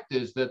 The fact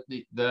is that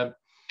that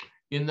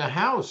in the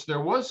House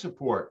there was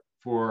support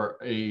for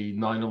a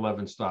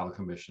 9/11 style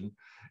commission,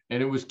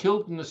 and it was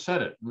killed in the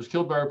Senate. It was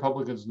killed by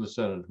Republicans in the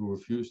Senate who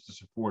refused to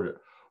support it.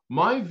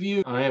 My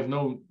view, I have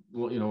no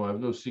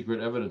secret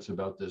evidence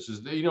about this,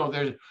 is that,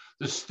 there's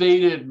the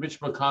stated Mitch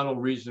McConnell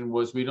reason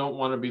was we don't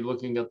want to be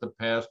looking at the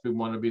past, we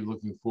want to be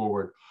looking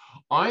forward.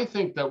 I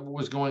think that what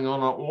was going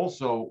on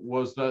also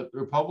was that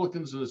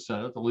Republicans in the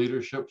Senate, the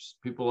leaderships,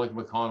 people like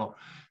McConnell,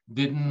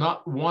 did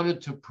not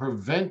wanted to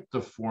prevent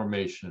the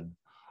formation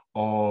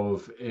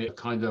of a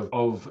kind of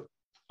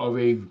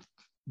a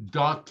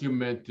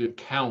documented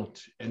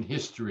count and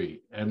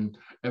history and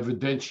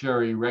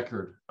evidentiary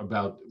record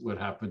about what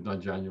happened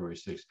on January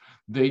 6th.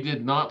 They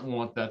did not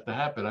want that to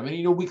happen. I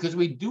mean, because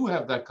we do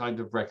have that kind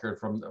of record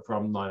from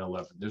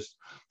 9/11.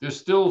 There's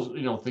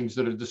still, things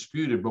that are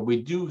disputed, but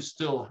we do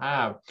still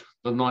have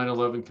the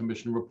 9/11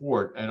 Commission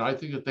report. And I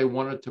think that they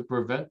wanted to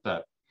prevent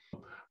that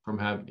from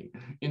happening.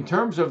 In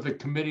terms of the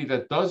committee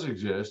that does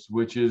exist,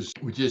 which is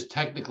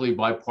technically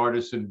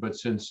bipartisan, but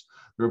since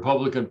the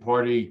Republican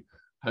Party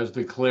has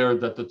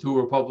declared that the two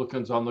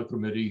Republicans on the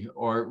committee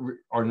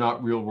are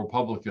not real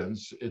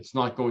Republicans, it's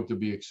not going to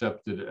be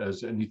accepted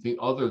as anything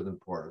other than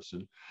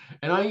partisan.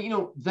 And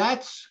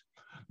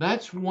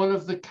that's one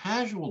of the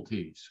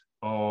casualties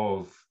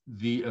of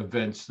the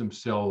events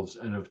themselves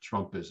and of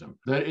Trumpism,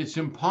 that it's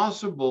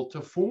impossible to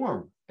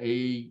form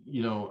a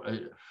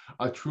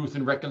truth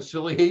and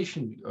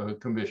reconciliation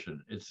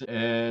commission.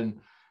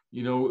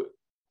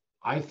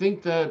 I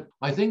think that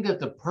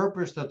the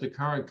purpose that the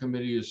current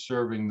committee is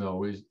serving,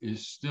 though,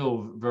 is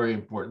still very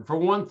important. For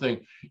one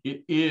thing,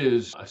 it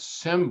is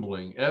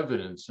assembling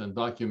evidence and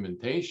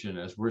documentation,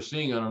 as we're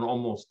seeing on an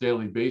almost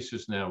daily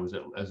basis now,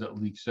 as it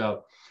leaks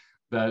out,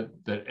 that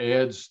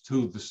adds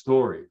to the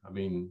story. I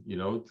mean,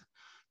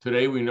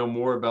 today we know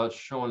more about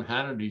Sean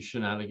Hannity's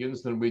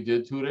shenanigans than we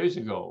did 2 days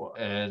ago,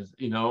 and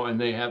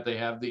they have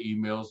the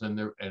emails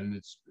and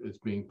it's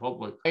being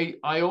public.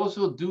 I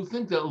also do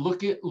think that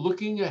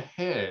looking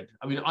ahead.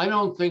 I mean, I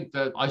don't think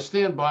that I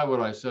stand by what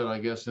I said, I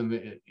guess, in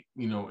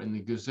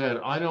the Gazette.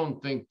 I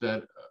don't think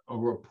that a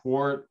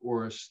report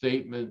or a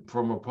statement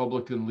from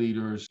Republican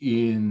leaders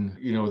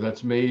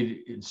that's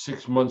made in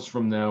 6 months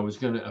from now is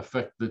going to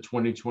affect the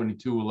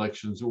 2022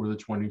 elections or the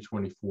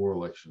 2024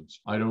 elections.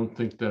 I don't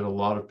think that a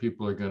lot of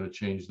people are going to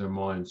change their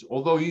minds.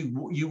 Although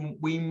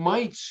we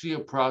might see a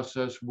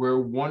process where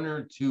one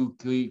or two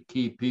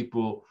key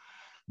people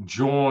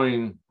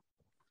join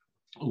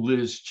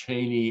Liz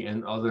Cheney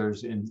and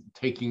others in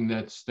taking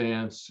that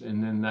stance,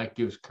 and then that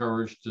gives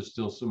courage to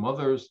still some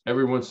others.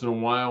 Every once in a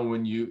while,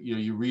 when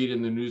you read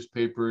in the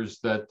newspapers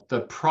that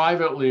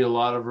privately a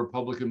lot of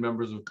Republican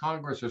members of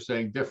Congress are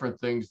saying different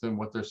things than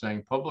what they're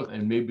saying publicly,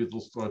 and maybe they'll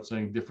start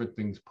saying different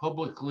things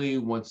publicly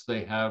once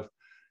they have,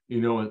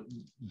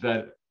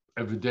 that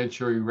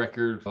evidentiary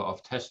record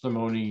of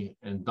testimony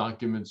and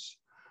documents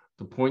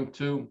to point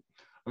to.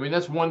 I mean,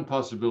 that's one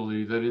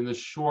possibility, that in the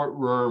short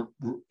run,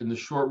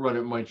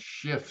 it might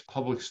shift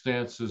public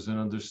stances and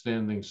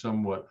understanding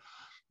somewhat.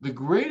 The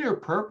greater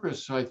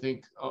purpose, I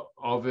think,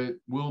 of it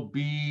will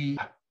be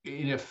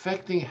in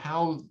affecting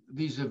how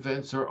these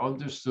events are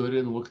understood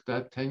and looked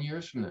at 10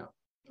 years from now,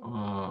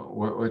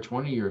 or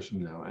 20 years from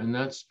now. And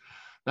that's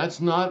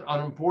not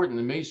unimportant.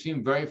 It may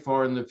seem very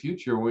far in the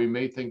future. We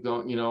may think,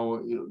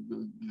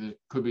 there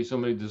could be so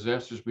many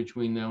disasters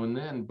between now and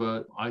then,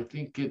 but I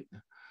think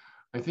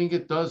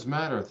it does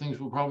matter. Things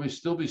will probably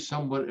still be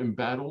somewhat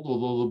embattled,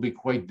 although they'll be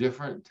quite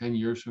different 10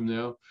 years from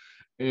now.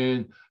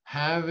 And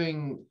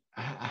having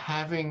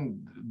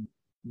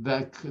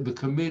the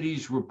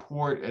committee's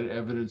report and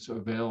evidence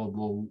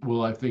available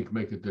will, I think,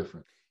 make a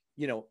difference.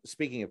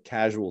 Speaking of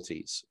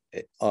casualties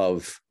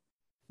of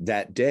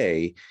that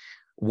day,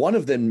 one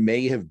of them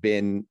may have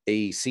been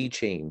a sea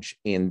change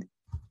in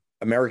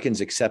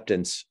Americans'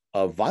 acceptance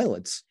of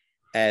violence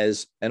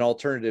as an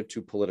alternative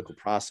to political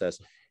process.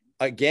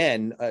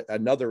 Again,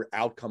 another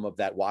outcome of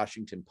that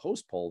Washington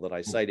Post poll that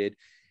I cited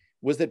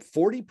was that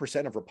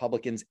 40% of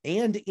Republicans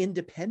and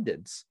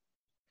independents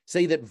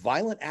say that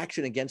violent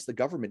action against the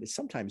government is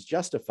sometimes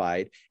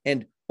justified.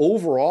 And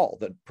overall,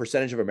 the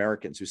percentage of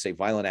Americans who say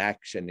violent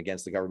action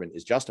against the government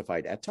is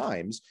justified at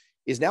times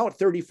is now at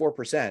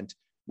 34%,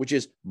 which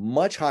is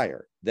much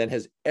higher than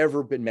has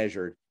ever been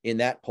measured in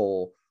that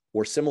poll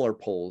or similar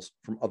polls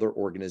from other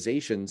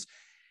organizations.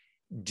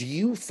 Do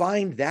you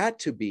find that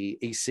to be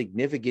a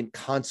significant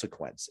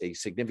consequence, a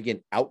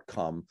significant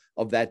outcome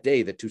of that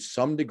day, that to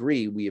some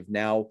degree we have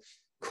now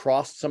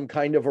crossed some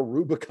kind of a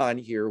Rubicon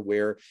here,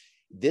 where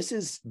this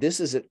is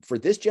for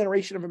this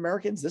generation of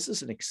Americans, this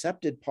is an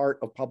accepted part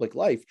of public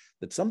life,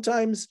 that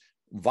sometimes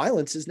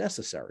violence is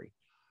necessary?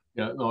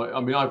 Yeah, no, I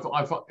mean,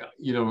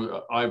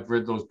 I've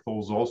read those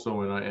polls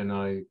also, and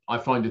I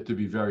find it to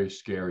be very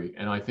scary.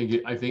 And I think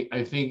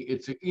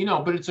it's,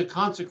 but it's a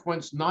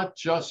consequence not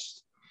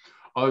just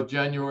of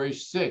January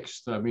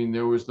 6th. I mean,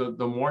 there was the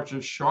march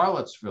in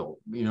Charlottesville,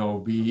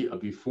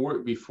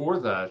 before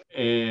that,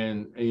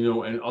 and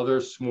and other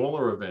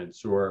smaller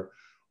events, or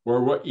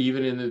what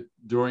even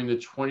during the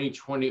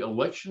 2020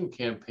 election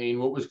campaign,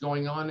 what was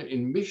going on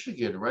in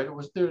Michigan, right? It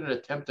was there an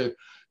attempt to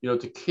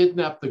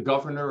kidnap the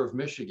governor of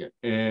Michigan,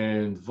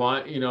 and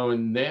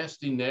and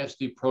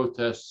nasty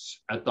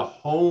protests at the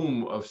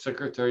home of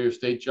Secretary of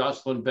State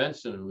Jocelyn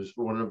Benson, who was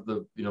one of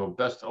the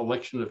best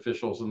election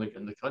officials in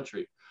the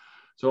country.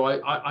 So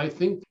I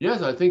think,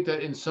 yes, I think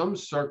that in some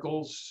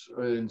circles,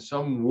 in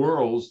some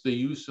worlds, the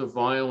use of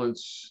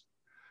violence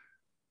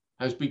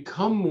has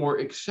become more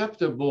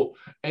acceptable,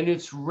 and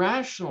it's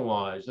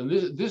rationalized. And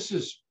this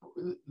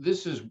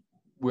is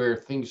where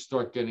things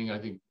start getting, I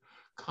think,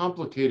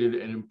 complicated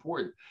and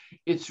important.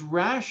 It's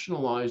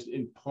rationalized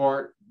in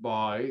part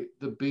by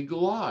the big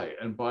lie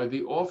and by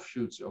the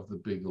offshoots of the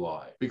big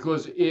lie.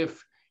 Because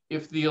if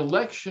the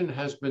election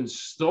has been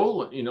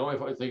stolen,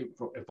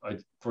 if I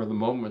for the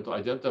moment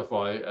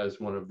identify as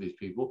one of these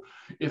people,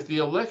 if the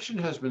election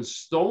has been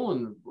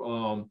stolen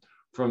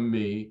from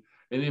me,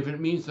 and if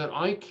it means that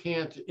I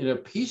can't, in a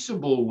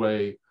peaceable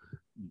way,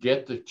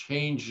 get the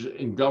change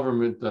in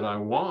government that I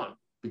want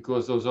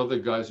because those other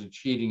guys are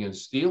cheating and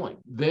stealing,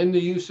 then the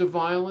use of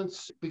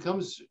violence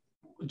becomes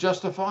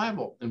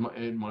justifiable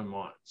in my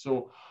mind.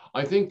 So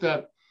I think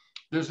that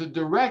there's a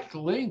direct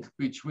link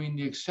between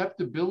the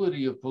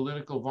acceptability of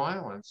political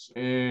violence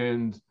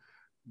and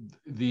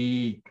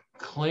the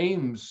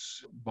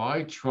claims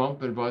by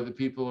Trump and by the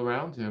people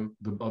around him,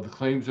 the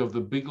claims of the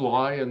big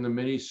lie and the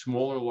many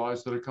smaller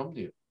lies that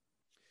accompany it.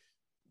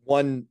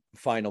 One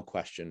final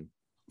question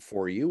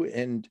for you,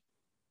 and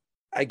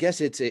I guess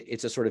it's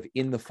a sort of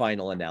in the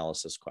final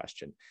analysis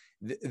question.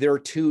 There are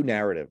two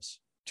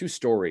narratives, two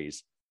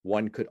stories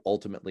one could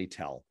ultimately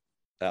tell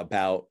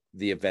about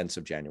the events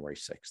of January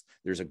 6th.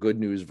 There's a good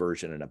news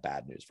version and a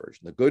bad news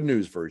version. The good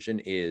news version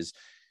is,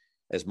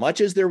 as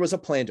much as there was a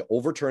plan to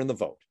overturn the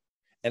vote,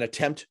 an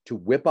attempt to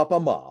whip up a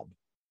mob,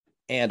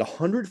 and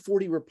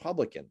 140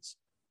 Republicans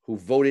who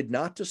voted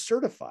not to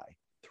certify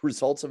the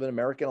results of an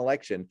American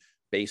election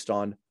based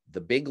on the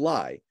big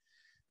lie,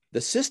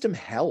 the system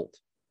held.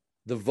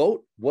 The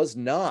vote was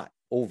not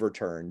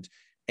overturned,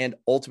 and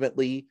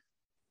ultimately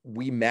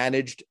we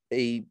managed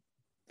a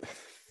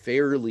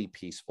fairly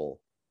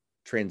peaceful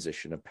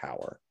transition of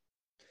power.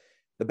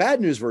 The bad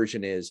news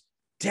version is,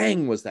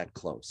 dang, was that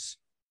close?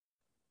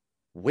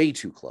 Way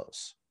too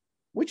close.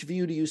 Which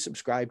view do you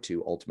subscribe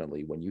to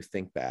ultimately when you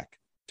think back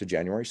to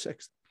January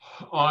 6th?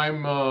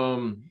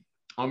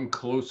 I'm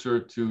closer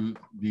to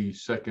the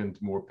second,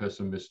 more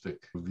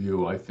pessimistic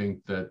view. I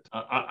think that,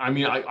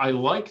 I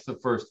like the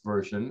first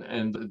version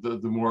and the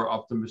more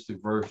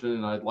optimistic version,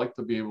 and I'd like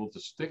to be able to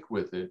stick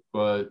with it.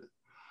 But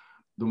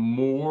the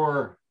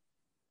more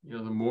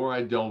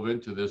I delve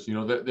into this,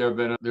 there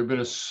have been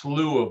a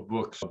slew of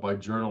books by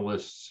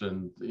journalists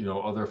and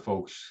other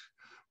folks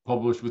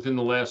published within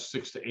the last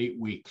 6 to 8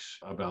 weeks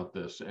about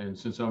this. And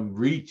since I'm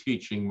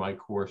reteaching my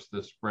course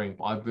this spring,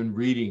 I've been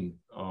reading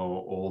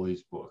all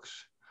these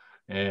books,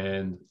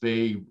 and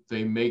they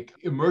make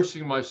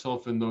immersing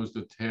myself in those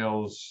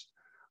details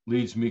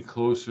leads me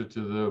closer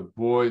to the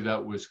boy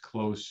that was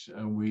close,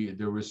 and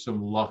there was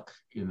some luck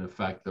in the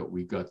fact that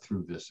we got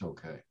through this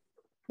okay.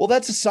 Well,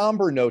 that's a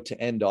somber note to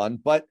end on,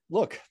 but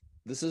look,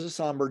 this is a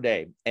somber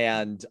day,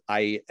 and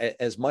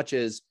as much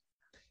as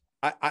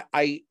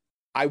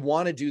I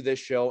want to do this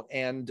show,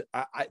 and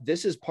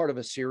this is part of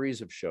a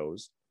series of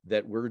shows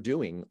that we're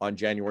doing on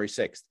January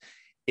 6th.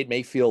 It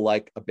may feel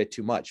like a bit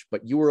too much,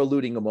 but you were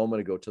alluding a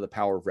moment ago to the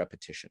power of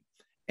repetition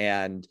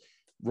and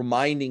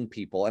reminding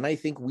people. And I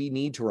think we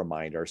need to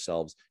remind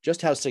ourselves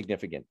just how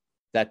significant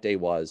that day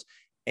was.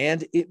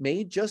 And it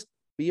may just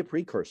be a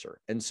precursor.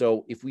 And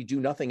so if we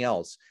do nothing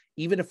else,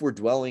 even if we're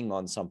dwelling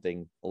on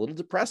something a little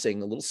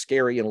depressing, a little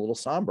scary, and a little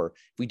somber,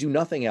 if we do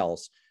nothing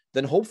else,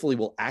 then hopefully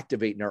we'll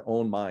activate in our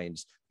own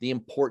minds the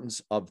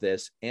importance of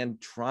this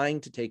and trying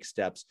to take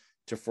steps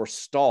to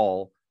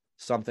forestall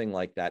something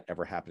like that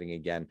ever happening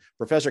again.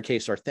 Professor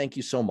Kaczor, thank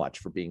you so much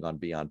for being on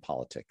Beyond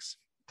Politics.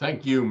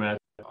 Thank you, Matt.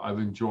 I've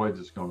enjoyed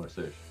this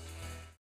conversation.